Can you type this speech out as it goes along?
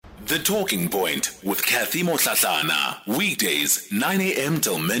The Talking Point with Kathy Motlatlana. Weekdays, 9 a.m.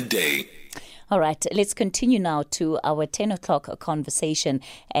 till midday. All right, let's continue now to our 10 o'clock conversation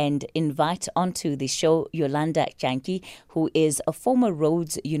and invite onto the show Yolanda Dyantyi, who is a former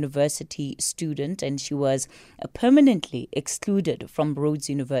Rhodes University student, and she was permanently excluded from Rhodes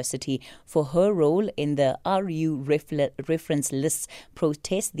University for her role in the RUReferenceList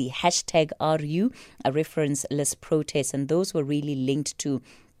protest, the hashtag RUReferenceList protest, and those were really linked to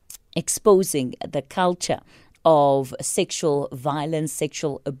exposing the culture of sexual violence,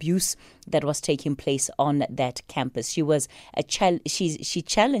 sexual abuse that was taking place on that campus. She was she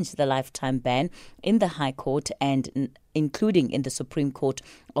challenged the lifetime ban in the High Court and including in the Supreme Court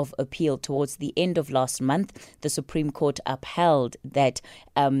of Appeal. Towards the end of last month, the Supreme Court upheld that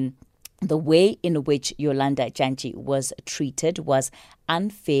the way in which Yolanda Dyantyi was treated was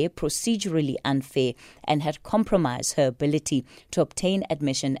unfair, procedurally unfair, and had compromised her ability to obtain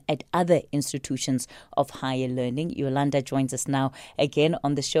admission at other institutions of higher learning. Yolanda joins us now again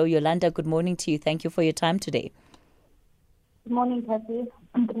on the show. Yolanda, good morning to you. Thank you for your time today. Good morning, Kathy.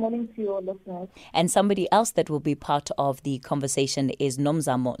 Good morning to your listeners. And somebody else that will be part of the conversation is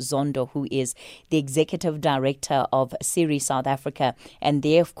Nomzamo Zondo, who is the Executive Director of SERI South Africa. And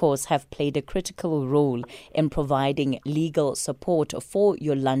they, of course, have played a critical role in providing legal support for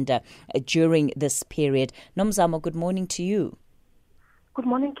Yolanda during this period. Nomzamo, good morning to you. Good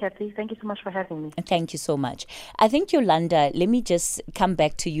morning, Kathy. Thank you so much for having me. Thank you so much. I think, Yolanda, let me just come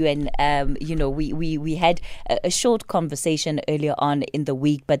back to you. And, we had a short conversation earlier on in the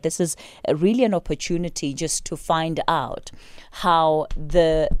week, but this is really an opportunity just to find out how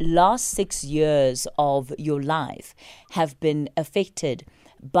the last 6 years of your life have been affected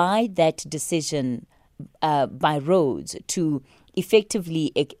by that decision by Rhodes to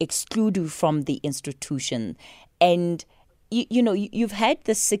effectively exclude you from the institution. And you've had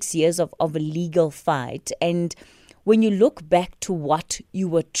the 6 years of a legal fight, and when you look back to what you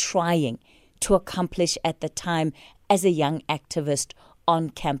were trying to accomplish at the time as a young activist on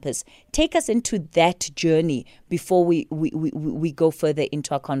campus, take us into that journey before we go further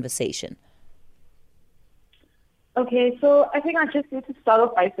into our conversation. Okay, so I think I just need to start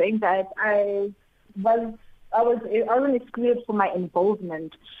off by saying that I wasn't excluded for my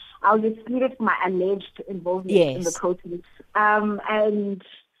involvement. I was excluded for my alleged involvement in the protest. I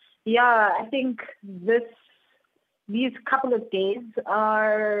think these couple of days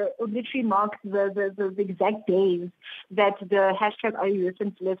literally mark the exact days that the hashtag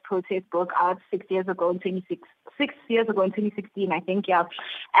RUReferenceList protest broke out 6 years ago in 2016, I think, on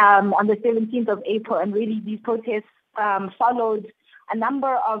the 17th of April. And really these protests followed a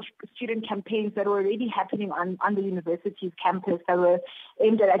number of student campaigns that were already happening on the university's campus that were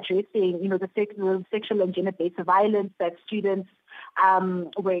aimed at addressing, the sexual and gender-based violence that students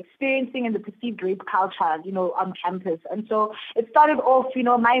were experiencing and the perceived rape culture, on campus. And so it started off,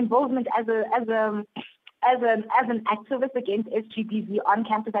 my involvement as an activist against SGBV on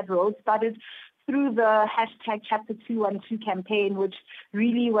campus at Rhodes started through the hashtag Chapter 212 campaign, which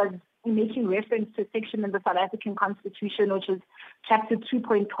really was making reference to a section in the South African Constitution, which is Chapter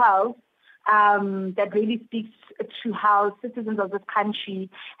 2.12, that really speaks to how citizens of this country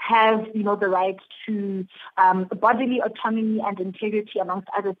have, the right to bodily autonomy and integrity, amongst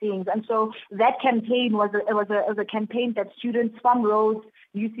other things. And so that campaign was a campaign that students from Rhodes,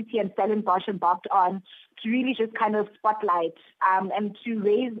 UCT, and Stellenbosch embarked on to really just kind of spotlight and to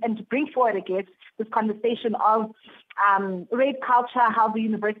raise and to bring forward, I guess, this conversation of rape culture, how the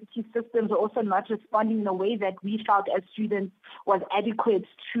university systems are also not responding in a way that we felt as students was adequate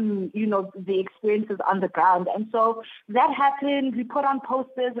to, the experiences on the ground. And so that happened. We put on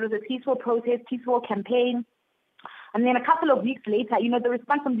posters. It was a peaceful protest, peaceful campaign. And then a couple of weeks later, the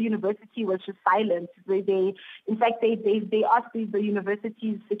response from the university was just silent. They asked the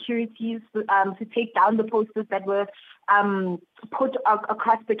university's securities to take down the posters that were put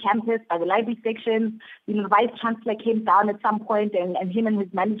across the campus by the library section. The vice chancellor came down at some point, and him and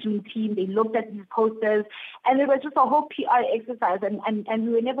his management team, they looked at these posters, and it was just a whole PR exercise. And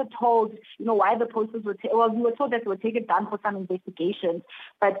we were never told, why the posters were we were told that they were taken down for some investigations,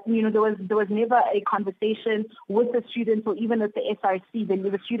 but there was never a conversation with the students or even with the SRC,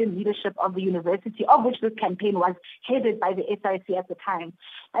 the student leadership of the university, of which this campaign was headed by the SRC at the time.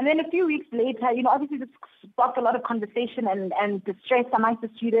 And then a few weeks later, obviously this sparked a lot of conversation and distress amongst the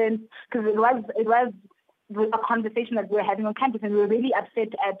students, because it was a conversation that we were having on campus, and we were really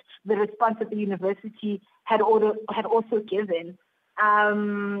upset at the response that the university had also given.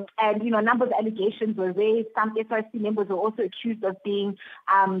 And, a number of allegations were raised. Some SRC members were also accused of being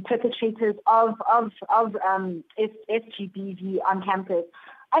perpetrators of SGBV on campus.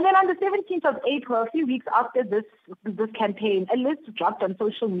 And then on the 17th of April, a few weeks after this campaign, a list dropped on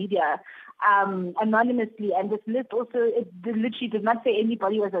social media anonymously. And this list also, it literally did not say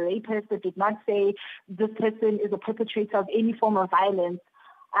anybody was a rapist. It did not say this person is a perpetrator of any form of violence.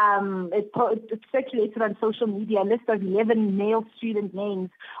 It circulated on social media a list of 11 male student names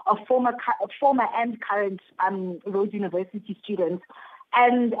of former and current Rhodes University students.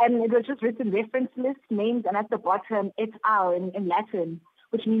 And it was just written reference list names, and at the bottom, et al. in Latin,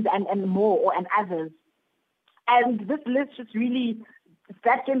 which means and more or and others. And this list just really,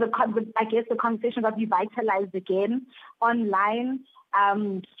 that's when the conversation got revitalized again online.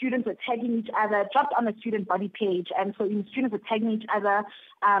 Students were tagging each other, dropped on a student body page, and so students were tagging each other.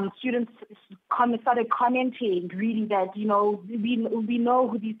 Students started commenting, really, that we know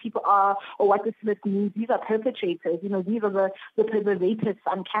who these people are or what this list means. These are perpetrators. These are the rapists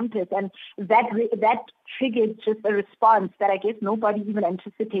on campus, and that triggered just a response that I guess nobody even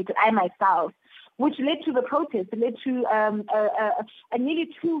anticipated. I myself. Which led to the protest. It led to a nearly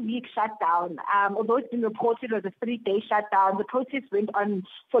 2-week shutdown. Although it's been reported as a 3-day shutdown, the protest went on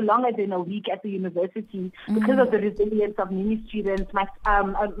for longer than a week at the university because of the resilience of many students,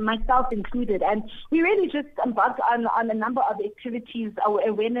 myself included. And we really just embarked on a number of activities,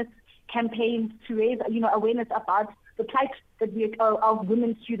 awareness campaigns to raise awareness about the plight of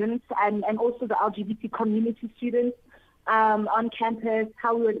women students and also the LGBT community students. On campus,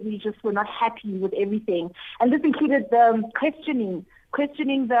 how we just were not happy with everything. And this included the questioning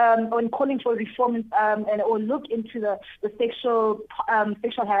and calling for reform or look into the sexual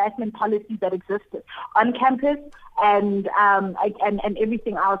harassment policies that existed on campus and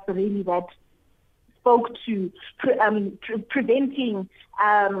everything else really that spoke to preventing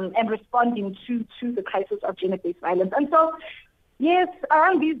and responding to the crisis of gender-based violence. And so, yes,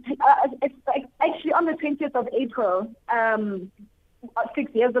 around these, actually on the 20th of April,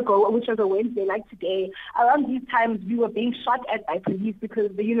 6 years ago, which was a Wednesday like today, around these times we were being shot at by police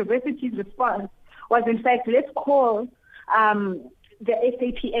because the university's response was, in fact, let's call the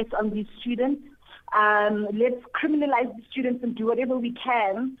SAPS on these students. Let's criminalize the students and do whatever we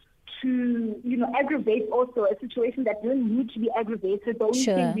can to, aggravate also a situation that didn't need to be aggravated. The only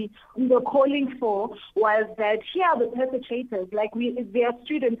thing we were calling for was that here are the perpetrators. There are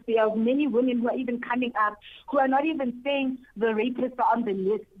students, there are many women who are even coming up who are not even saying the rapists are on the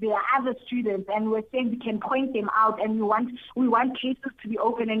list. There are other students, and we're saying we can point them out, and we want cases to be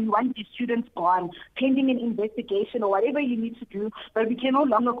open, and we want these students gone, pending an investigation or whatever you need to do. But we can no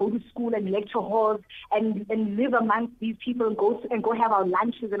longer go to school and lecture halls and live amongst these people and go have our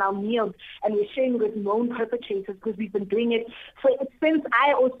lunches and our meals, and we're sharing with known perpetrators because we've been doing it since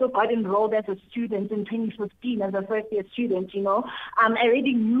I also got enrolled as a student in 2015 as a first-year student. I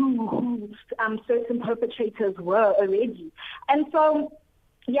already knew who certain perpetrators were already, and so.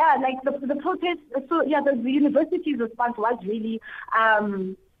 Yeah, the protest. So the university's response was really.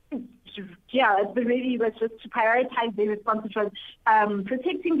 It really was just to prioritize their response, which was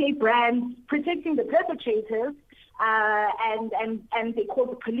protecting their brands, protecting the perpetrators, and they called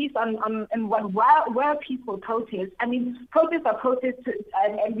the police on what were peaceful protests. I mean, protests are protests,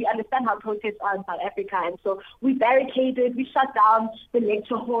 and we understand how protests are in South Africa, and so we barricaded, we shut down the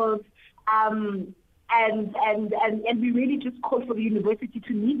lecture halls. And we really just called for the university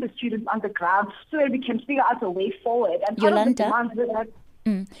to meet the students on the ground so that we can figure out a way forward. And Yolanda,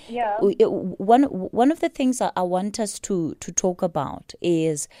 one of the things I want us to talk about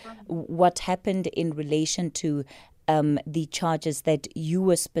is what happened in relation to the charges that you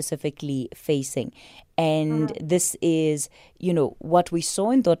were specifically facing. And this is, what we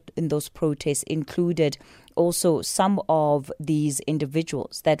saw in those protests included also some of these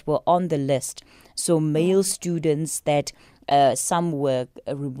individuals that were on the list. So male students that some were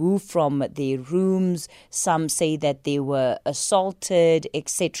removed from their rooms. Some say that they were assaulted,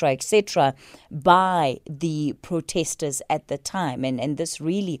 etc., by the protesters at the time. And this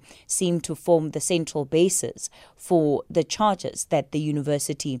really seemed to form the central basis for the charges that the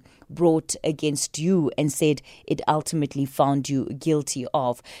university brought against you and said it ultimately found you guilty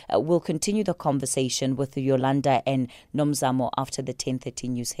of. We'll continue the conversation with Yolanda and Nomzamo after the 10:30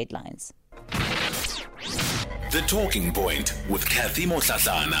 news headlines. The Talking Point with Kathy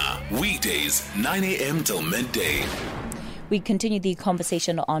Mohlahlana. Weekdays, 9 a.m. till midday. We continue the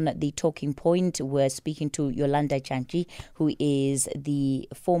conversation on the talking point. We're speaking to Yolanda Dyantyi, who is the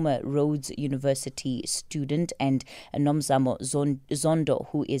former Rhodes University student, and Nomzamo Zondo,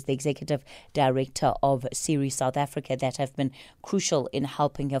 who is the executive director of SERI South Africa, that have been crucial in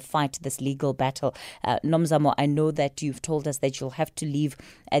helping her fight this legal battle. Nomzamo, I know that you've told us that you'll have to leave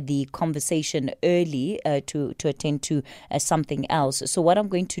the conversation early to attend to something else. So what I'm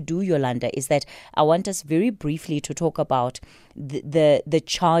going to do, Yolanda, is that I want us very briefly to talk about the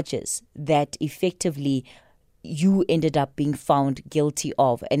charges that effectively you ended up being found guilty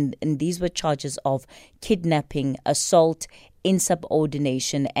of. And these were charges of kidnapping, assault,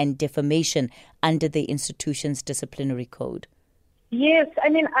 insubordination, and defamation under the institution's disciplinary code. Yes, I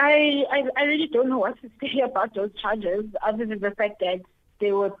mean, I really don't know what to say about those charges, other than the fact that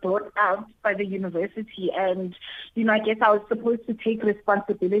they were brought out by the university. And, I guess I was supposed to take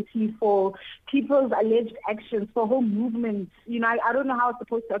responsibility for people's alleged actions, for whole movements. I don't know how I was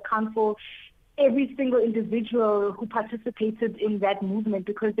supposed to account for every single individual who participated in that movement,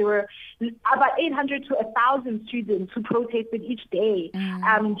 because there were about 800 to 1,000 students who protested each day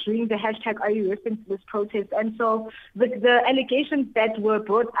during the hashtag RUReferenceList protest. And so the allegations that were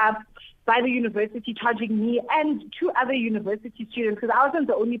brought up by the university charging me and two other university students, because I wasn't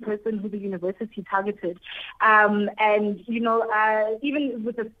the only person who the university targeted. Even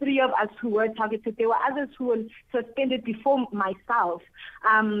with the three of us who were targeted, there were others who were suspended before myself,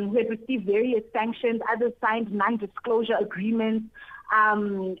 who had received various sanctions, others signed non-disclosure agreements,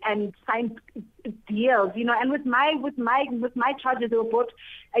 and signed deals, and with my charges, they were brought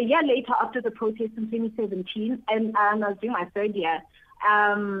a year later after the protest in 2017, and I was doing my third year.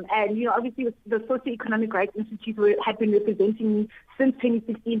 Obviously the Socioeconomic Rights Institute had been representing me since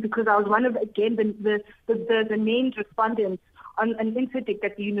 2016, because I was one of, again, the named respondents on an interdict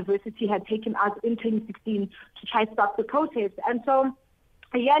that the university had taken out in 2016 to try to stop the protest. And so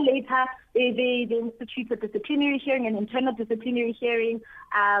a year later, they instituted a disciplinary hearing, an internal disciplinary hearing,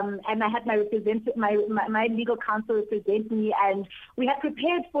 and I had my legal counsel represent me, and we had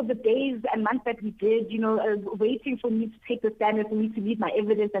prepared for the days and months that we did, waiting for me to take the stand and for me to meet my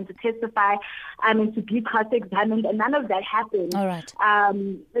evidence and to testify, and to be cross-examined, and none of that happened. All right.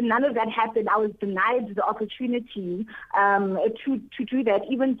 None of that happened. I was denied the opportunity to do that,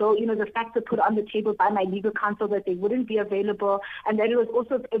 even though, the facts were put on the table by my legal counsel that they wouldn't be available, and that it was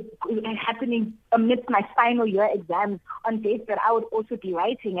also happening amidst my final year exams on dates that I would also be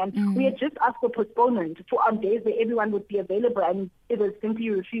writing. And we had just asked for postponement on days where everyone would be available, and it was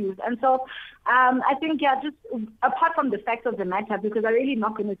simply refused. And so I think, just apart from the facts of the matter, because I'm really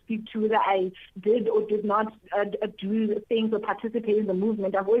not going to speak to whether I did or did not do things or participate in the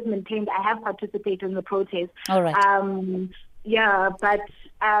movement. I've always maintained I have participated in the protest. All right. But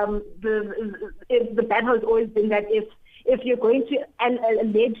the battle has always been that if you're going to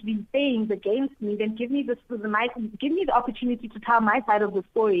allege these things against me, then give me the opportunity to tell my side of the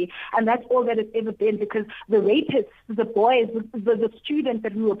story. And that's all that it's ever been, because the rapists, the boys, the students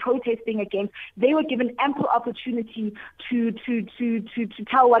that we were protesting against, they were given ample opportunity to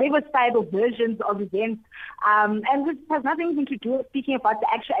tell whatever side or versions of events. And this has nothing even to do with speaking about the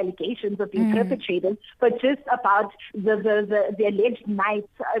actual allegations of being perpetrated, but just about the alleged nights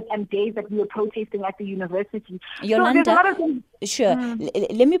and days that we were protesting at the university. Yolanda, sure.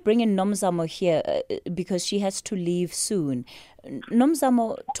 Let me bring in Nomzamo here because she has to leave soon.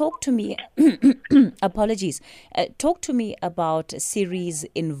 Nomzamo, talk to me. Apologies. Talk to me about SERI's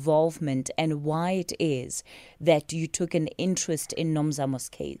involvement and why it is that you took an interest in Nomzamo's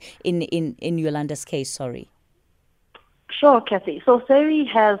case, in Yolanda's case. Sorry. Sure, Kathy. So SERI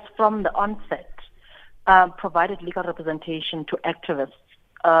has, from the onset, provided legal representation to activists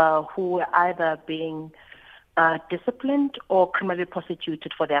who were either being disciplined or criminally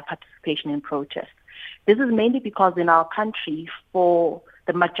prosecuted for their participation in protest. This is mainly because in our country, for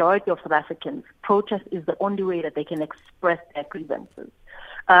the majority of South Africans, protest is the only way that they can express their grievances.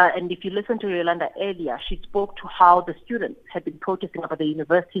 And if you listen to Yolanda earlier, she spoke to how the students had been protesting about the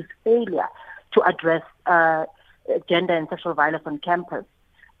university's failure to address gender and sexual violence on campus.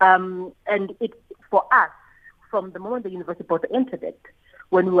 And for us, from the moment the university brought the interdict,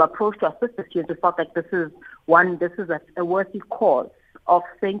 when we were approached to assist the students, we felt like this is a worthy cause of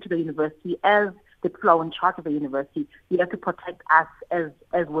saying to the university, as the people who are in charge of the university, you have to protect us as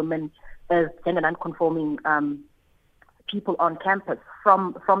women, as gender non-conforming people on campus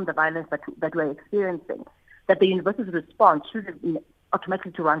from the violence that we're experiencing. That the university's response should have been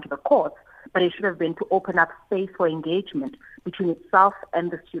automatically to run to the courts, but it should have been to open up space for engagement between itself and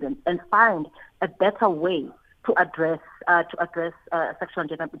the students and find a better way to address sexual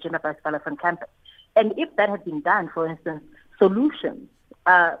and gender-based violence on campus. And if that had been done, for instance, solutions,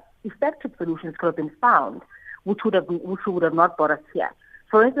 effective solutions could have been found, which would have not brought us here.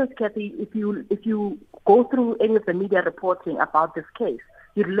 For instance, Kathy, if you go through any of the media reporting about this case,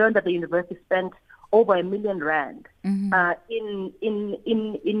 you'd learn that the university spent over R1 million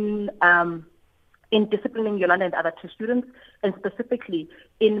in disciplining Yolanda and the other two students, and specifically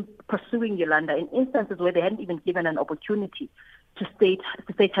in pursuing Yolanda in instances where they hadn't even given an opportunity to state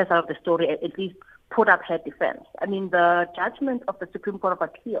her side of the story, at least put up her defense. I mean, the judgment of the Supreme Court of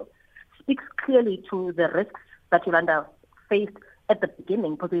Appeal speaks clearly to the risks that Yolanda faced at the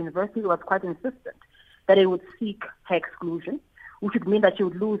beginning, because the university was quite insistent that it would seek her exclusion, which would mean that she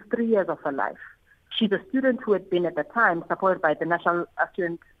would lose 3 years of her life. She's a student who had been at the time supported by the National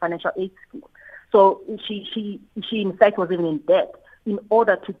Student Financial Aid Scheme. So she in fact was even in debt in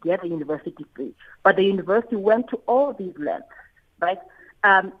order to get a university degree. But the university went to all these lengths, right?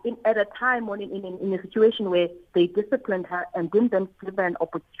 At a time when in a situation where they disciplined her and didn't then give her an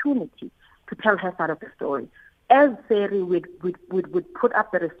opportunity to tell her side of the story. As SERI would put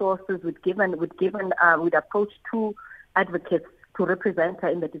up the resources, we'd approach two advocates to represent her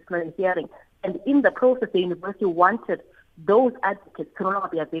in the disciplinary hearing. And in the process, the university wanted those advocates to no longer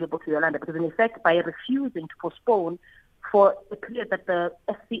be available to Yolanda, because in effect, by refusing to postpone for a period that the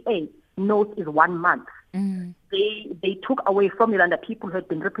SCA notes is 1 month, they took away from Yolanda people who had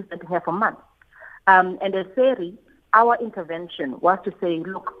been representing her for months. And as SERI, our intervention was to say,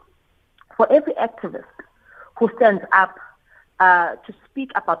 look, for every activist who stands up to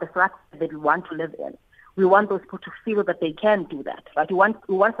speak about the fact that they want to live in, we want those people to feel that they can do that. Right? We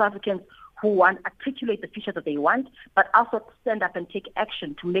want South Africans who want to articulate the future that they want, but also stand up and take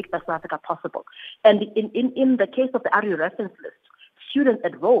action to make the South Africa possible. And in the case of the RUReferencElist, students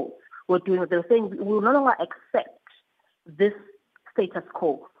at Rhodes were saying, we will no longer accept this status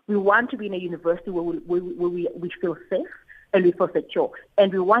quo. We want to be in a university where we feel safe and we feel secure.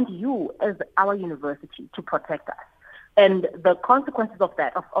 And we want you as our university to protect us. And the consequences of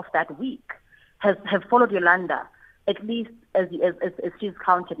that week have followed Yolanda, at least as she's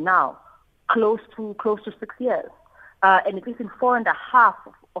counted now, close to 6 years. And at least in 4.5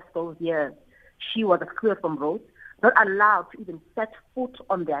 of those years, she was excluded from Rhodes, not allowed to even set foot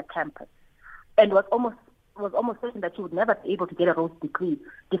on their campus, and was almost certain that she would never be able to get a Rhodes degree,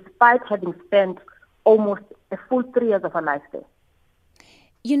 despite having spent almost a full 3 years of her life there.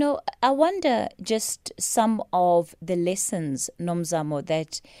 You know, I wonder just some of the lessons, Nomzamo,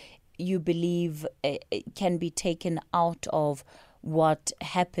 that you believe can be taken out of what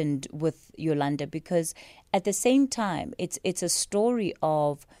happened with Yolanda, because at the same time, it's a story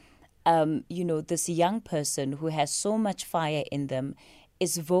of, this young person who has so much fire in them,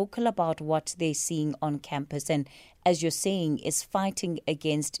 is vocal about what they're seeing on campus, and as you're saying, is fighting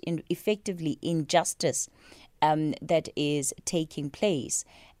against effectively injustice that is taking place.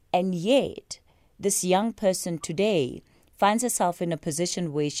 And yet, this young person today finds herself in a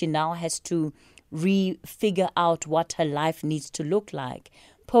position where she now has to refigure out what her life needs to look like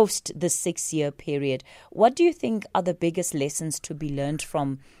post the 6-year period. What do you think are the biggest lessons to be learned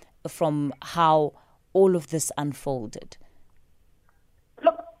from how all of this unfolded?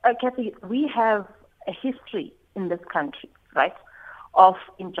 Look, Kathy, we have a history in this country, right, of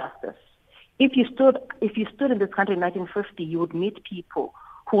injustice. If you stood in this country in 1950, you would meet people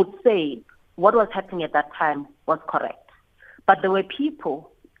who would say what was happening at that time was correct. But there were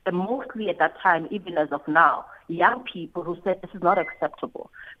people, and mostly at that time, even as of now, young people who said this is not acceptable.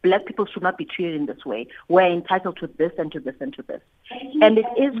 Black people should not be treated in this way. We're entitled to this and to this and to this. And it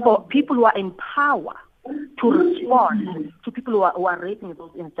is for people who are in power to respond to people who are raising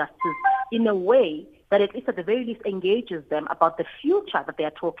those injustices in a way that at least at the very least engages them about the future that they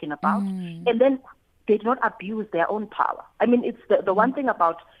are talking about, and then they do not abuse their own power. I mean, it's the one thing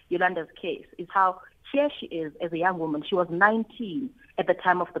about Yolanda's case is how here she is as a young woman. She was 19 at the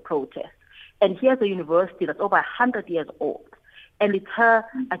time of the protest. And here's a university that's over 100 years old. And it's her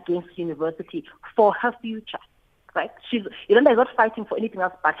against the university for her future, right? Yolanda is not fighting for anything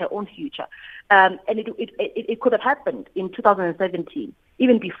else but her own future. And it could have happened in 2017,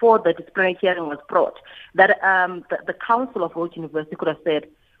 even before the disciplinary hearing was brought, that the Council of Rhodes University could have said,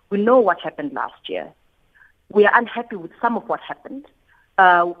 we know what happened last year. We are unhappy with some of what happened.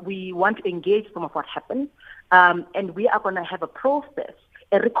 We want to engage some of what happened. And we are going to have a process,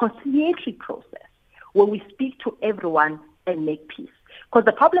 a reconciliatory process, where we speak to everyone and make peace. Because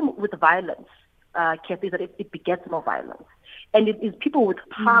the problem with violence, Kathy, is that it begets more violence. And it is people with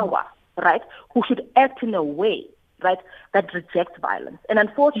power, right, who should act in a way, right, that rejects violence. And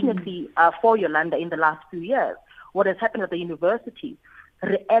unfortunately, for Yolanda in the last few years, what has happened at the university,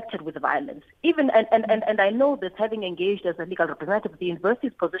 reacted with violence. Even and I know this, having engaged as a legal representative, the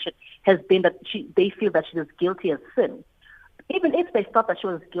university's position has been that they feel that she was guilty as sin. Even if they thought that she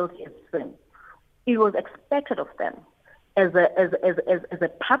was guilty as sin, it was expected of them as a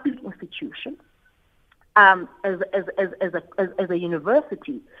public institution, as a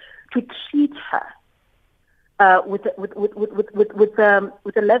university, to treat her with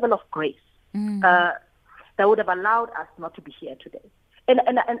a level of grace that would have allowed us not to be here today. And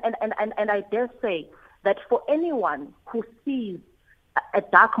I dare say that for anyone who sees a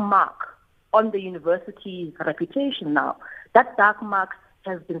dark mark on the university's reputation now, that dark mark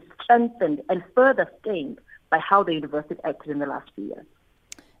has been strengthened and further stained by how the university acted in the last few years.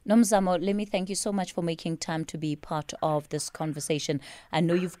 Nomzamo, let me thank you so much for making time to be part of this conversation. I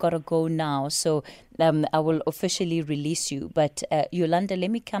know you've got to go now, so I will officially release you. But Yolanda, let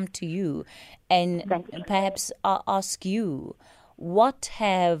me come to you and perhaps ask you, what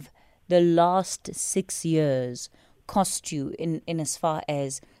have the last 6 years cost you in as far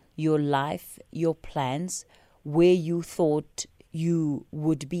as your life, your plans, where you thought you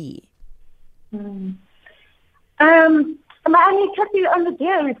would be? On the day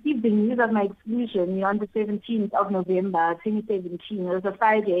I received the news of my exclusion, on the 17th of November, 2017, it was a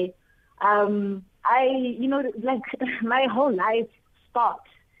Friday, my whole life stopped.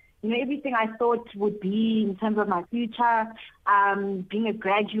 Everything I thought would be in terms of my future, being a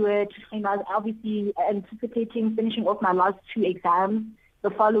graduate, I was obviously anticipating finishing off my last 2 exams the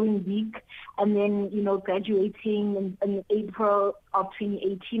following week, and then, graduating in April of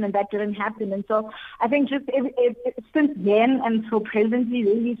 2018, and that didn't happen. And so I think just since then until presently,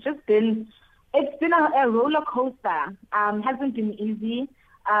 really, it's been a roller coaster. Hasn't been easy.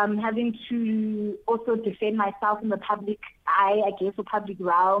 Having to also defend myself in the public eye, I guess, or public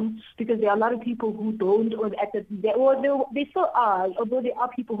realm, because there are a lot of people who don't, or they still are, although there are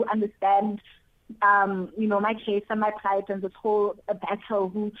people who understand my case and my plight and this whole battle,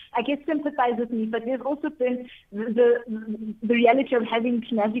 who I guess sympathize with me. But there's also been the reality of having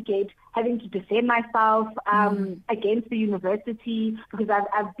to navigate, having to defend myself against the university, because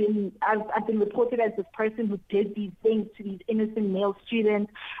I've been reported as this person who did these things to these innocent male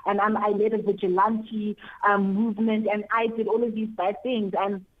students, and I led a vigilante movement, and I did all of these bad things,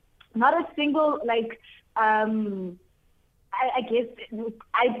 and not a single I guess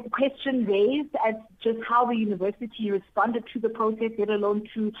I question raised at just how the university responded to the protest, let alone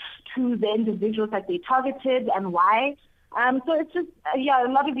to the individuals that they targeted and why. So it's just, a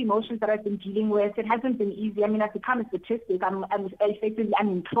lot of emotions that I've been dealing with. It hasn't been easy. I've become a statistic. I'm effectively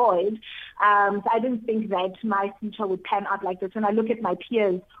unemployed. So I didn't think that my future would pan out like this. When I look at my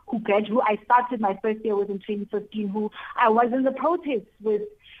peers who I started my first year with in 2015, who I was in the protests with,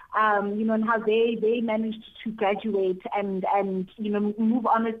 and how they managed to graduate and move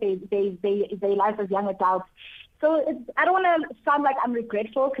on with their lives as young adults. So I don't want to sound like I'm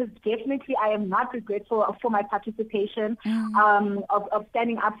regretful, because definitely I am not regretful for my participation, of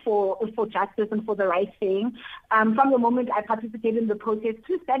standing up for justice and for the right thing. From the moment I participated in the protest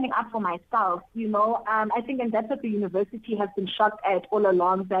to standing up for myself, I think, and that's what the university has been shocked at all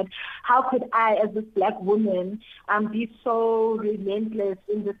along, that how could I, as this black woman, be so relentless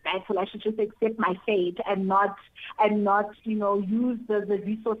in this battle? I should just accept my fate and not use the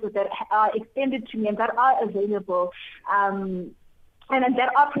resources that are extended to me and that are available. And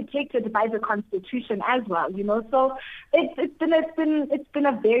that are protected by the Constitution as well, So it's been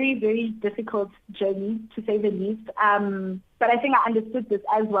a very, very difficult journey, to say the least. But I think I understood this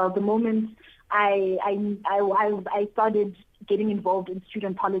as well the moment I started getting involved in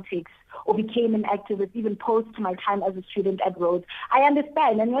student politics or became an activist, even post my time as a student at Rhodes. I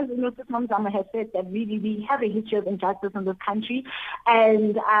understand, and as Nomzamo has said, that really we have a history of injustice in this country,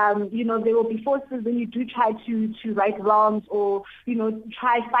 and there will be forces when you do try to right wrongs or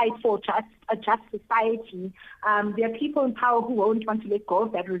try fight for a just society. There are people in power who won't want to let go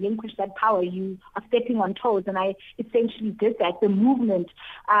of that, relinquish that power. You are stepping on toes, and I essentially did that. The movement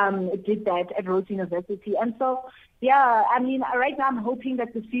did that at Rhodes University, and so. Yeah, right now I'm hoping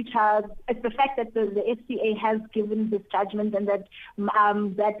that the future, it's the fact that the SCA has given this judgment, and that my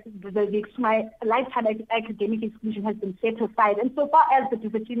lifetime academic exclusion has been set aside. And so far as the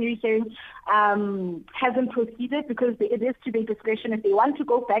disciplinary hearing hasn't proceeded, because it is to their discretion. If they want to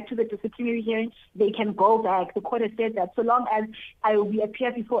go back to the disciplinary hearing, they can go back. The court has said that so long as we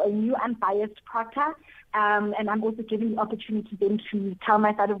appear before a new unbiased proctor, and I'm also given the opportunity then to tell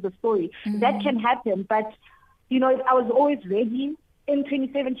my side of the story. That can happen, but I was always ready in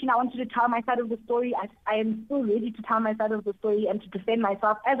 2017, I wanted to tell my side of the story. I am still ready to tell my side of the story and to defend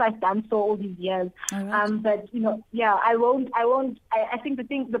myself as I've done so all these years. All right. But I won't. I think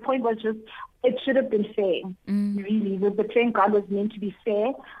the point was just it should have been fair. Really, the playing card was meant to be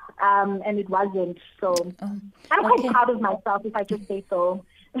fair, and it wasn't. So I'm quite proud of myself, if I just say so.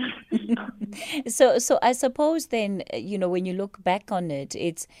 So I suppose then, when you look back on it,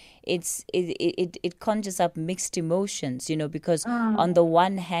 it conjures up mixed emotions, because on the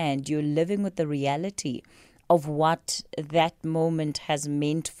one hand you're living with the reality of what that moment has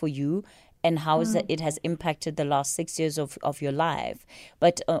meant for you and how it has impacted the last 6 years of your life.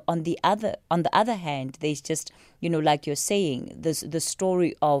 But on the other hand, there's just, like you're saying, the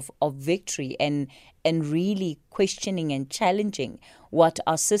story of victory and really questioning and challenging what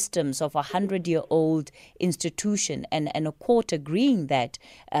are systems of 100-year-old institution and a court agreeing that,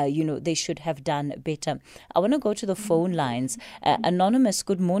 they should have done better. I want to go to the phone lines. Anonymous,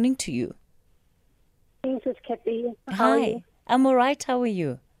 good morning to you. This is Kathy. Hi, I'm all right. How are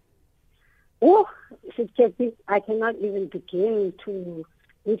you? Oh, Mrs. Kathy, I cannot even begin to.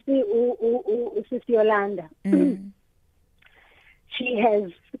 You see, this is Yolanda. She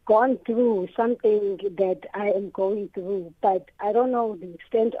has gone through something that I am going through, but I don't know the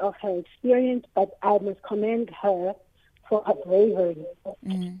extent of her experience, but I must commend her for her bravery.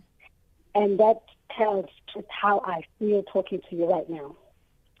 And that tells just how I feel talking to you right now.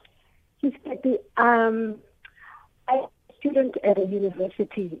 Mrs. Kathy, I'm a student at a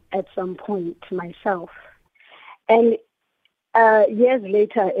university at some point myself. And years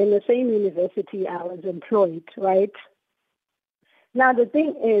later, in the same university, I was employed, right? Now, the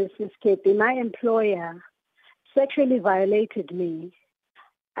thing is, Ms. Katie, my employer sexually violated me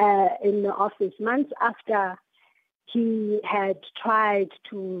in the office months after he had tried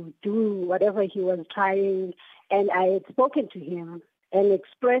to do whatever he was trying, and I had spoken to him and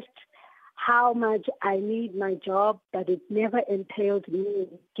expressed how much I need my job, but it never entailed me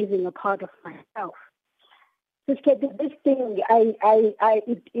giving a part of myself. Ms. Katie, this thing,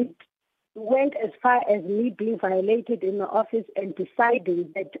 it went as far as me being violated in the office and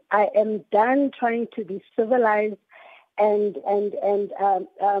deciding that I am done trying to be civilized and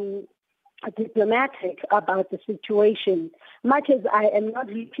diplomatic about the situation. Much as I am not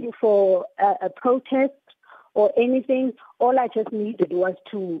looking for a protest or anything, all I just needed was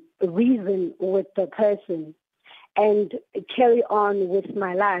to reason with the person and carry on with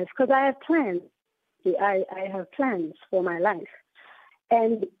my life, because I have plans. I have plans for my life.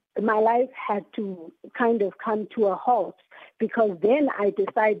 And my life had to kind of come to a halt, because then I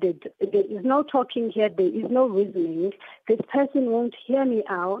decided there is no talking here, there is no reasoning, this person won't hear me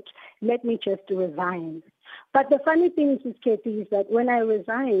out, let me just resign. But the funny thing, Ms. Katie, is that when I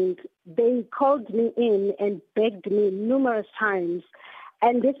resigned, they called me in and begged me numerous times.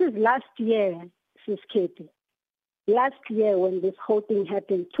 And this is last year, Ms. Katie. Last year when this whole thing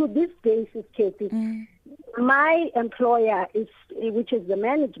happened. To this day, Ms. Katie, my employer, which is the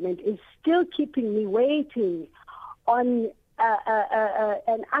management, is still keeping me waiting on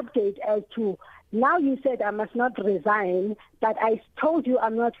an update as to, now you said I must not resign, but I told you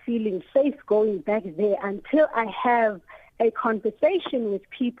I'm not feeling safe going back there until I have a conversation with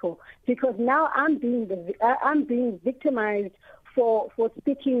people, because now I'm being victimized for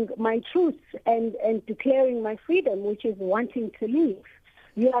speaking my truth and declaring my freedom, which is wanting to leave.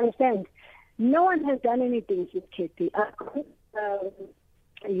 You understand? No one has done anything, Ms. Katie.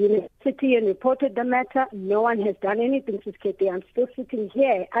 University and reported the matter. No one has done anything, Ms. Katie. I'm still sitting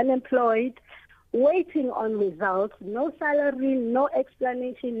here, unemployed, waiting on results, no salary, no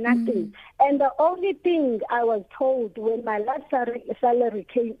explanation, nothing. And the only thing I was told when my last salary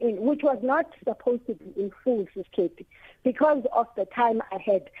came in, which was not supposed to be in full, Ms. Katie, because of the time I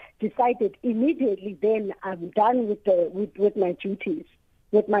had decided immediately then I'm done with my duties,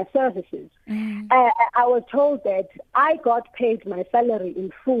 with my services. I was told that I got paid my salary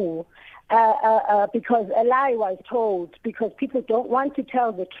in full because a lie was told, because people don't want to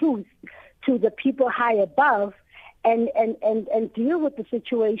tell the truth to the people high above and deal with the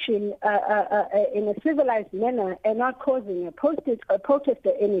situation in a civilized manner and not causing a protest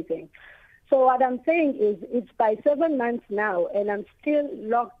or anything. So what I'm saying is, it's by 7 months now, and I'm still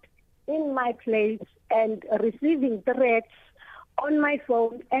locked in my place and receiving threats on my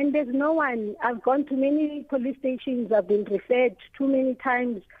phone, and there's no one. I've gone to many police stations. I've been referred too many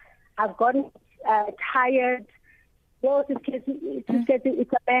times. I've gotten tired. Well, it's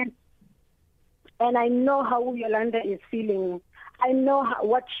a mess. And I know how Yolanda is feeling. I know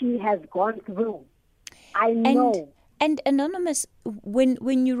what she has gone through. I know. And Anonymous,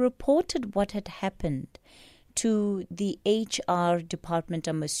 when you reported what had happened to the HR department,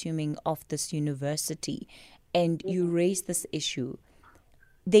 I'm assuming, of this university, and you raised this issue,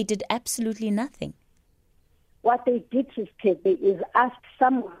 they did absolutely nothing. What they did is ask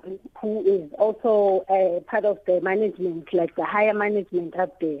someone who is also part of the management, like the higher management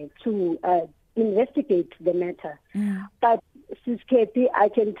up there, to investigate the matter. But Sis Kathy, I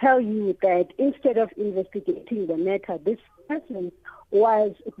can tell you that instead of investigating the matter, this person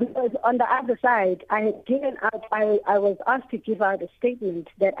was, because on the other side, I had given out, I was asked to give out a statement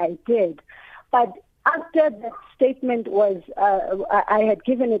that I did. But after that statement was, I had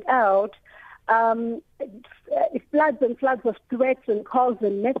given it out, floods and floods of threats and calls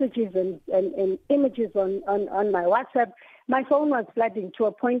and messages and images on my WhatsApp. My phone was flooding to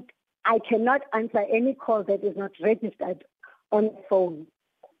a point I cannot answer any call that is not registered on the phone.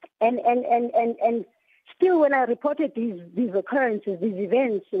 And still, when I reported these occurrences, these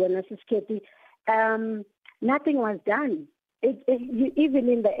events, when I was Kathy, nothing was done. Even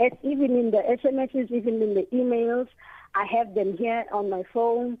in the SMSs, even in the emails, I have them here on my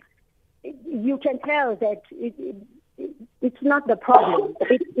phone. You can tell that it's not the problem.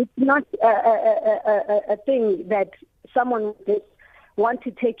 It's not a thing that someone would want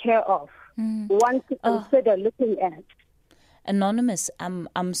to take care of, want to consider looking at. Anonymous,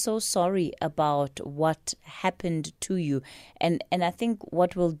 I'm so sorry about what happened to you, and I think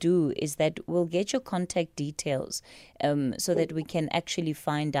what we'll do is that we'll get your contact details, so that we can actually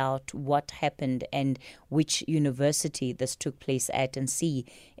find out what happened and which university this took place at, and see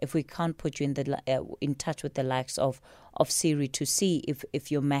if we can't put you in touch with the likes of SERI to see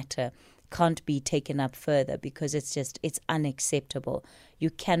if your matter can't be taken up further, because it's unacceptable. You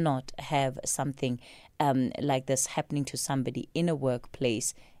cannot have something like this happening to somebody in a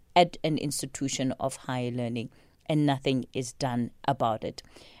workplace at an institution of higher learning, and nothing is done about it.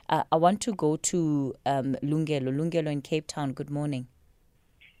 I want to go to Lungelo. Lungelo in Cape Town, good morning.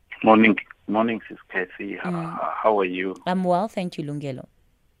 Morning, Sis Kathy. How are you? I'm well, thank you, Lungelo.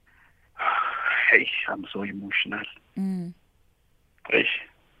 Hey, I'm so emotional. Hey.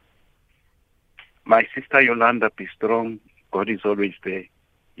 My sister Yolanda, be strong. God is always there,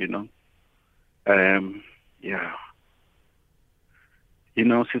 you know. Yeah. You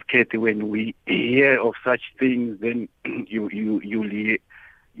know, Sis Kathy, when we hear of such things, then there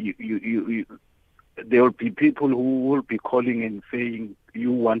will be people who will be calling and saying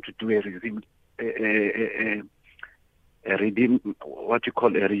you want to do a regime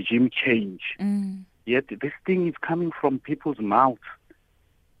change. Yet this thing is coming from people's mouths.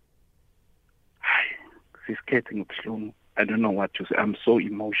 I don't know what to say. I'm so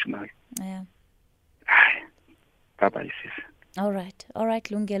emotional. Yeah. Bye-bye, sis. All right,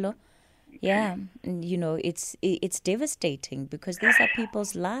 Lungelo. Yeah, you know, it's devastating, because these are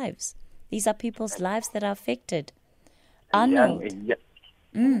people's lives. These are people's lives that are affected. Arnold.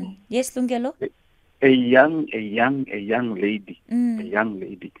 Yes, Lungelo. A young lady,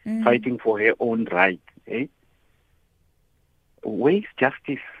 fighting for her own right. Eh? Where is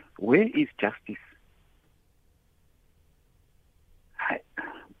justice? Where is justice?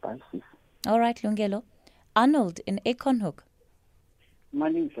 All right, Lungelo. Arnold in Ekonhoek.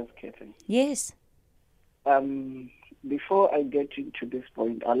 Morning, Sis Kathy. Yes. Before I get into this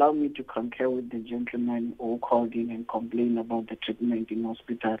point, allow me to concur with the gentleman who called in and complained about the treatment in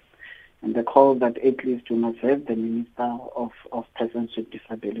hospital, and the call that at least we must have the Minister of Persons with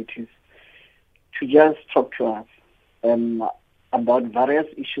Disabilities to just talk to us about various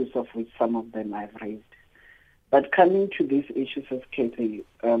issues, of which some of them I've raised. But coming to these issues of Kathy,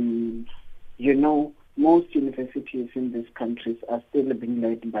 you know, most universities in these countries are still being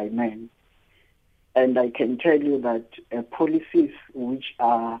led by men. And I can tell you that policies which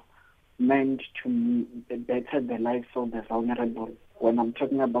are meant to better the lives of the vulnerable, when I'm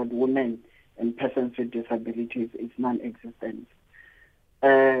talking about women and persons with disabilities, is non-existent.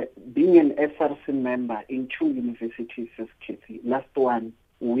 Being an SRC member in 2 universities, Kathy, last one,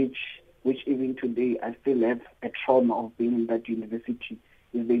 which even today I still have a trauma of being in that university,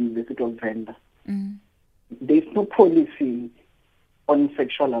 is the University of Venda. There's no policy on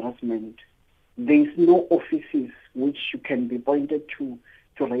sexual harassment. There's no offices which you can be pointed to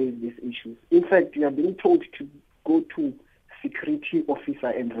raise these issues. In fact, you are being told to go to security officer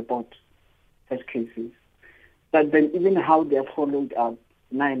and report such cases. But then even how they are followed up,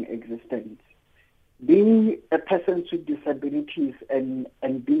 non-existent. Being a person with disabilities and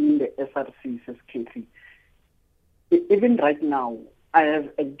being the SRC, says Kathy, even right now, I have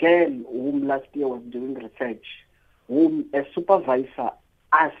a girl whom last year was doing research, whom a supervisor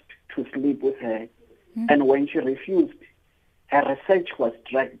asked to sleep with her, and when she refused, her research was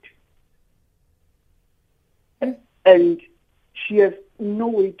dragged. And she has no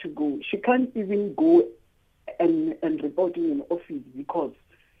way to go. She can't even go and report in an office because,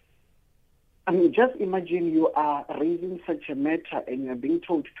 I mean, just imagine you are raising such a matter and you're being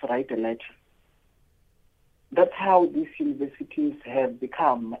told to write a letter. That's how these universities have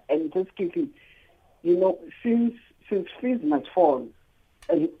become. And just keeping, since fees must fall,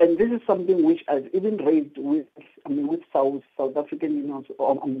 and this is something which I've even raised with South African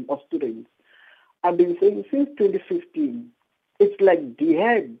of students. I've been saying since 2015, it's like the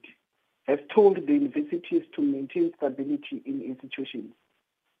head has told the universities to maintain stability in institutions.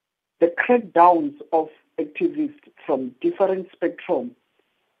 The crackdowns of activists from different spectrum,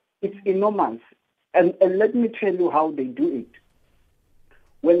 it's enormous. And let me tell you how they do it.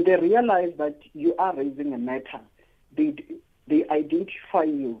 When they realize that you are raising a matter, they identify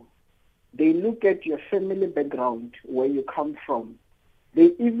you. They look at your family background, where you come from.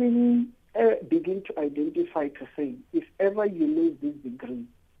 They even begin to identify to say, if ever you lose this degree,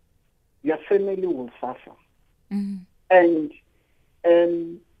 your family will suffer. Mm-hmm.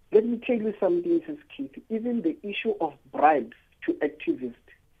 And let me tell you something, Mrs. Keith. Even the issue of bribes to activists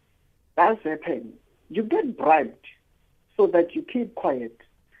does happen. You get bribed so that you keep quiet.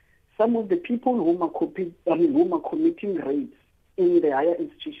 Some of the people whom are committing rapes in the higher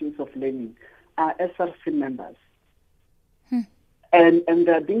institutions of learning are SRC members. And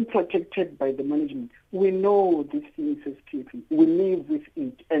they're being protected by the management. We know these things as people. We live with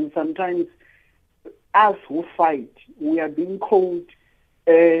it. And sometimes us who fight, we are being called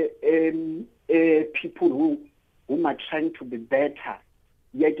people who are trying to be better,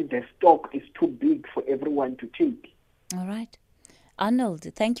 yet the stock is too big for everyone to take. All right. Arnold,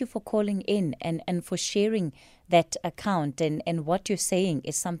 thank you for calling in and for sharing that account. And what you're saying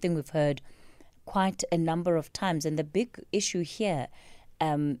is something we've heard quite a number of times. And the big issue here,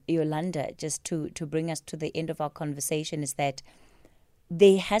 Yolanda, just to bring us to the end of our conversation, is that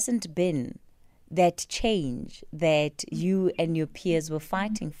there hasn't been that change that you and your peers were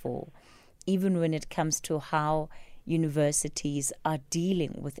fighting for, even when it comes to how universities are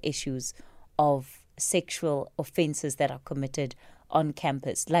dealing with issues of sexual offenses that are committed on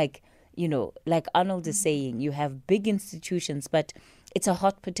campus. Like Arnold is saying, you have big institutions, but it's a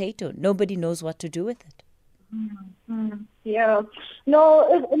hot potato. Nobody knows what to do with it. Mm-hmm. Yeah.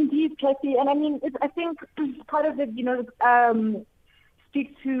 No, indeed, Kathy. And I mean, I think part of it,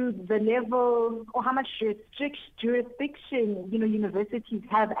 speaks to the level or how much jurisdiction, universities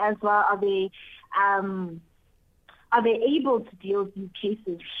have as well. Are they able to deal with these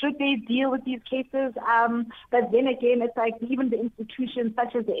cases? Should they deal with these cases? But then again, it's like even the institutions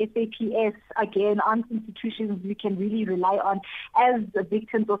such as the SAPS, again, aren't institutions we can really rely on as the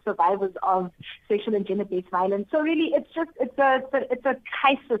victims or survivors of sexual and gender-based violence. So really, it's a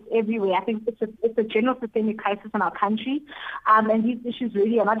crisis everywhere. I think it's a general systemic crisis in our country, and these issues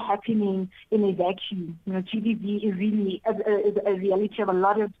really are not happening in a vacuum. GBV is really a reality of a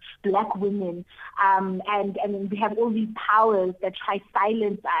lot of Black women, and we have all these powers that try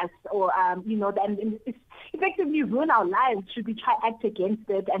silence us or, and effectively ruin our lives should we try act against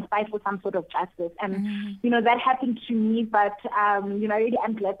it and fight for some sort of justice. And, that happened to me, but, I really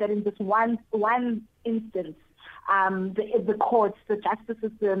am glad that in this one instance, the courts, the justice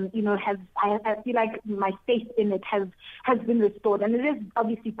system, I feel like my faith in it has been restored. And it is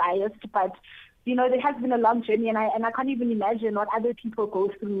obviously biased, but, there has been a long journey, and I can't even imagine what other people go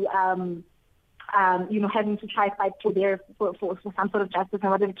through, having to try fight for some sort of justice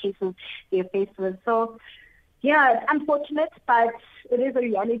and whatever cases they're faced with. So, yeah, it's unfortunate, but it is a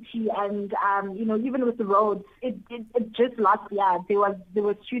reality. And, even with the Rhodes, it just last year, there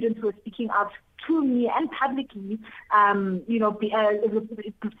were students who were speaking out to me and publicly,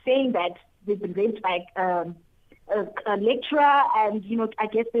 saying that they've been raped by a lecturer, and I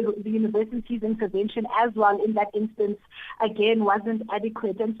guess the university's intervention as well in that instance again wasn't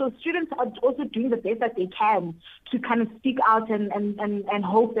adequate. And so students are also doing the best that they can to kind of speak out and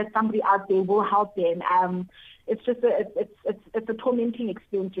hope that somebody out there will help them. It's just it's a tormenting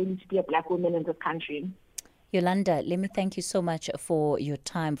experience really to be a Black woman in this country. Yolanda, let me thank you so much for your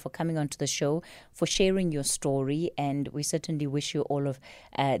time, for coming onto the show, for sharing your story, and we certainly wish you all of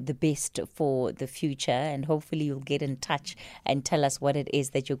the best for the future, and hopefully you'll get in touch and tell us what it is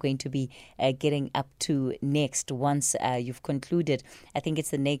that you're going to be getting up to next once you've concluded. I think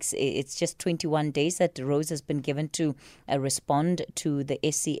it's just 21 days that Rhodes has been given to respond to the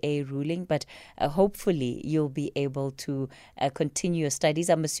SEA ruling, but hopefully you'll be able to continue your studies.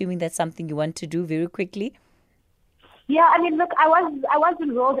 I'm assuming that's something you want to do very quickly. Yeah, I mean, look, I was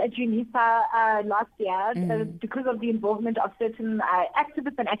enrolled at UNISA last year because of the involvement of certain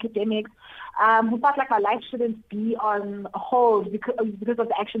activists and academics who felt like my life shouldn't be on hold because of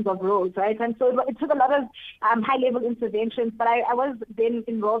the actions of Rhodes, right? And so it took a lot of high-level interventions, but I was then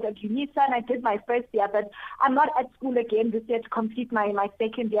enrolled at UNISA and I did my first year, but I'm not at school again this year to complete my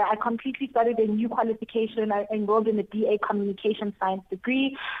second year. I completely started a new qualification. I enrolled in a BA Communication Science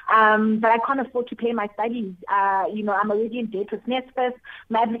degree, but I can't afford to pay my studies. I'm already in debt with NSFAS.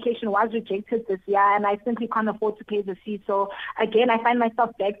 My application was rejected this year, and I simply can't afford to pay the fee. So again, I find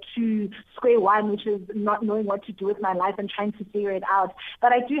myself back to square one, which is not knowing what to do with my life and trying to figure it out.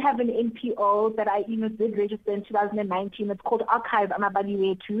 But I do have an NPO that I did register in 2019. It's called Archive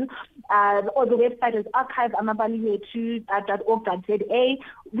Amabaliwe2. Or the website is archiveamabaliwe2.org.za.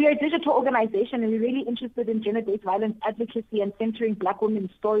 We are a digital organization, and we're really interested in gender-based violence advocacy and centering Black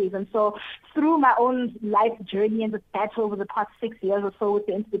women's stories. And so through my own life journey and the battle over the past 6 years or so with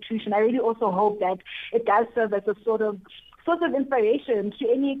the institution, I really also hope that it does serve as a sort of inspiration to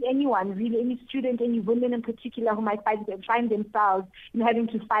anyone, really, any student, any women in particular who might find themselves having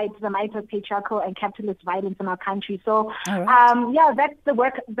to fight the might of patriarchal and capitalist violence in our country. So, that's the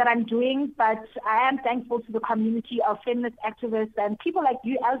work that I'm doing, but I am thankful to the community of feminist activists and people like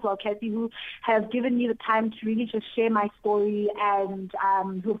you as well, Kathy, who have given me the time to really just share my story and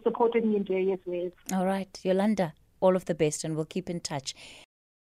who have supported me in various ways. All right, Yolanda, all of the best, and we'll keep in touch.